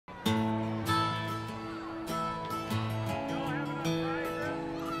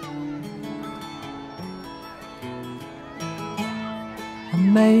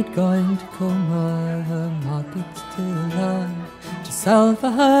maid going to Comer, her market to lie, to sell for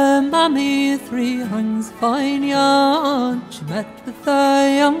her mammy 3 hungs of fine yarn. She met with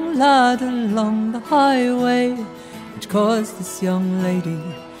a young lad along the highway, which caused this young lady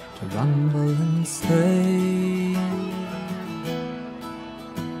to rumble and stray.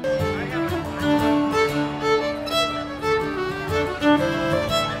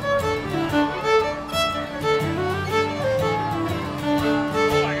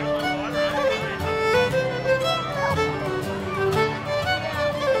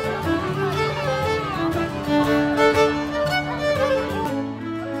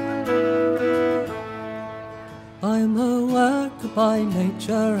 I'm a worker by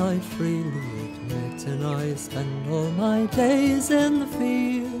nature, I freely admit, and I spend all my days in the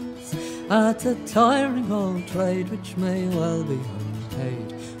fields, at a tiring old trade which may well be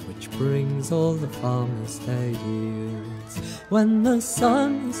unpaid, which brings all the farmers their yields. When the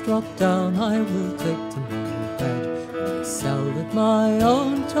sun has dropped down, I will take to my bed, and sell that my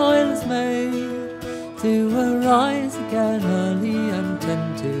own toil has made, to arise again early and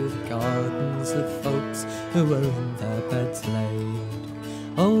tend to the gardens of folks who were in their beds laid.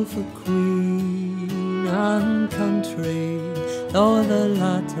 Oh, for queen and country, though the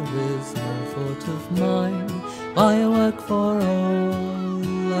latter is no fault of mine, I work for all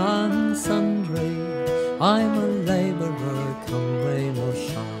and sundry, I'm a